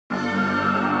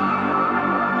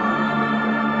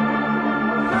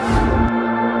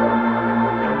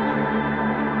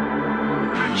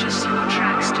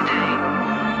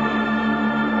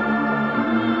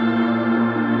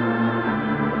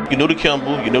You new to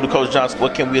Kimball, you new to Coach Johnson.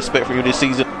 What can we expect from you this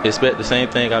season? Expect the same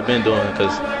thing I've been doing,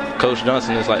 because Coach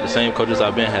Johnson is like the same coaches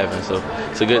I've been having, so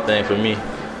it's a good thing for me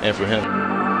and for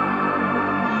him.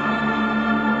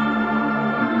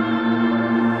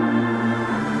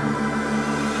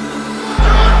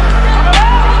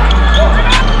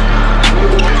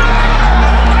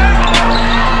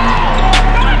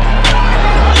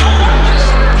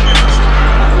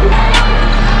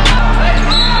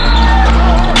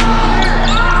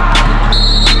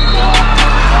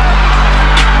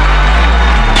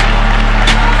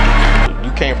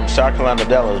 South Carolina to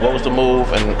Dallas. What was the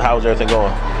move and how is everything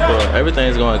going? Well,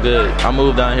 everything's going good. I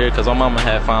moved down here because my mama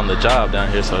had found a job down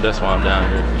here, so that's why I'm down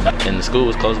here. And the school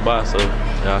was close by, so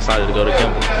I decided to go to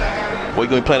Kimball. Where you going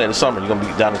to be playing in the summer? You going to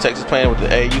be down in Texas playing with the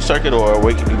AAU circuit, or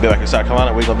where you be back in South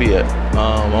Carolina? Where you going to be at?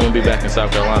 I'm going to be back in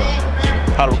South Carolina.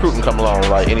 How the recruiting come along?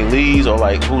 Like any leads or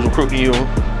like who's recruiting you?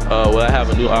 Well, I have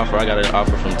a new offer. I got an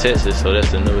offer from Texas, so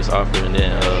that's the newest offer. And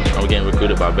then I'm getting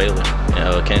recruited by Baylor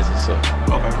in Kansas. So.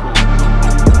 Okay, cool.